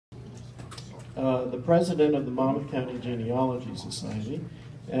the president of the Monmouth County Genealogy Society.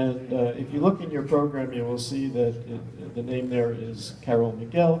 And if you look in your program, you will see that the name there is Carol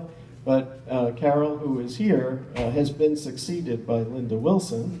McGill. But Carol, who is here, has been succeeded by Linda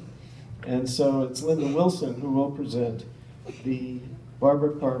Wilson. And so it's Linda Wilson who will present the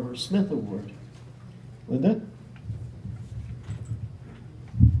Barbara Carver Smith Award. Linda?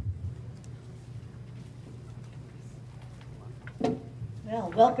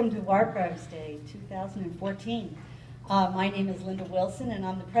 Well, welcome to Archives Day 2014. My name is Linda Wilson, and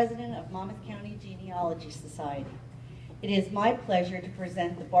I'm the president of Monmouth County Genealogy Society. It is my pleasure to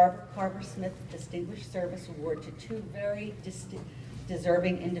present the Barbara Carver Smith Distinguished Service Award to two very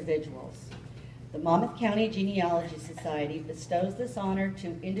deserving individuals. The Monmouth County Genealogy Society bestows this honor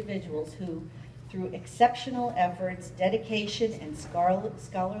to individuals who, through exceptional efforts, dedication, and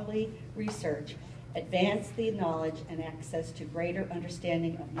scholarly research, advance the knowledge and access to greater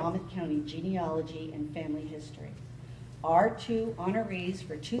understanding of Monmouth County genealogy and family history. Our two honorees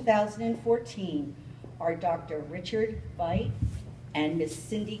for 2014 are Dr. Richard Veit and Miss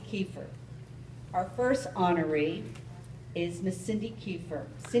Cindy Kiefer. Our first honoree is Miss Cindy Kiefer.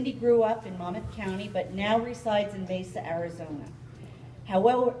 Cindy grew up in Monmouth County but now resides in Mesa, Arizona.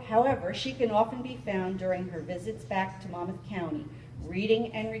 However, she can often be found during her visits back to Monmouth County,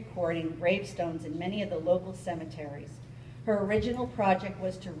 reading and recording gravestones in many of the local cemeteries. Her original project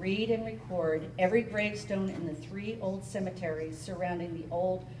was to read and record every gravestone in the 3 old cemeteries surrounding the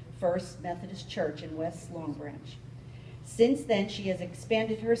old First Methodist Church in West Long Branch. Since then, she has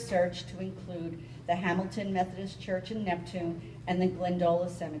expanded her search to include the Hamilton Methodist Church in Neptune and the Glendola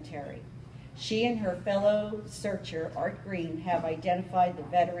Cemetery. She and her fellow searcher, Art Green, have identified the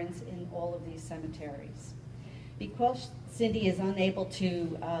veterans in all of these cemeteries. Because Cindy is unable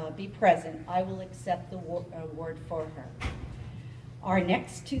to be present, I will accept the award for her. Our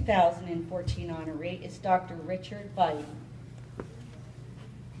next 2014 honoree is Dr. Richard Veit.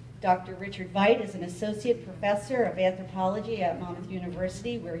 Dr. Richard Veit is an associate professor of anthropology at Monmouth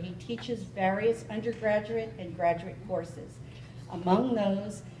University, where he teaches various undergraduate and graduate courses. Among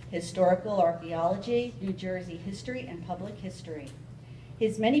those, historical archaeology, New Jersey history, and public history.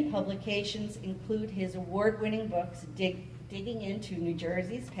 His many publications include his award-winning books, Digging into New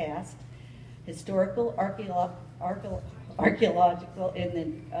Jersey's Past, Historical Archaeological in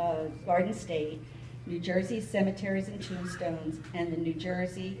the Garden State, New Jersey Cemeteries and Tombstones, and the New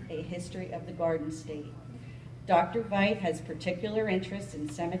Jersey, A History of the Garden State. Dr. Veit has particular interest in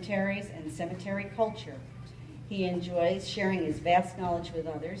cemeteries and cemetery culture. He enjoys sharing his vast knowledge with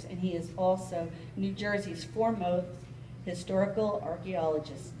others, and he is also New Jersey's foremost historical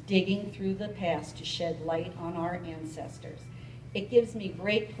archaeologist, digging through the past to shed light on our ancestors. It gives me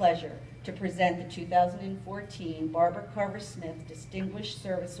great pleasure to present the 2014 Barbara Carver Smith Distinguished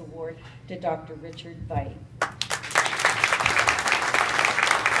Service Award to Dr. Richard Veit.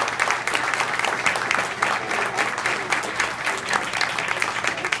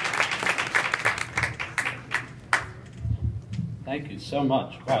 Thank you so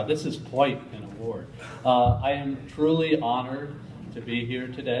much. Wow, this is quite an award. I am truly honored to be here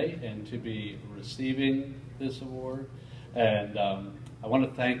today and to be receiving this award. And I want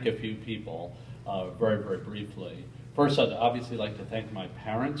to thank a few people very, very briefly. First, I'd obviously like to thank my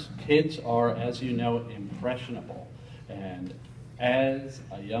parents. Kids are, as you know, impressionable. And as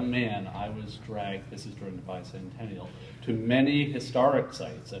a young man, I was dragged, this is during the bicentennial, to many historic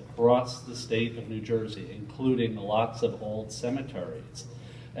sites across the state of New Jersey, including lots of old cemeteries.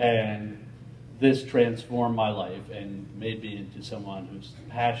 And this transformed my life and made me into someone who's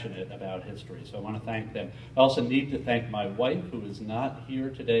passionate about history. So I want to thank them. I also need to thank my wife, who is not here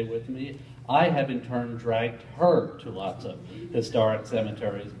today with me. I have in turn dragged her to lots of historic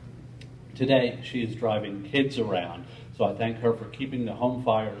cemeteries. Today, she is driving kids around. So I thank her for keeping the home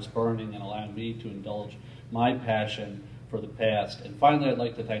fires burning and allowing me to indulge my passion for the past. And finally, I'd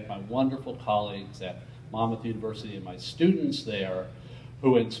like to thank my wonderful colleagues at Monmouth University and my students there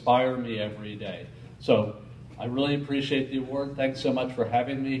who inspire me every day. So I really appreciate the award. Thanks so much for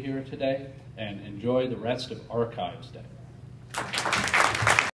having me here today, and enjoy the rest of Archives Day.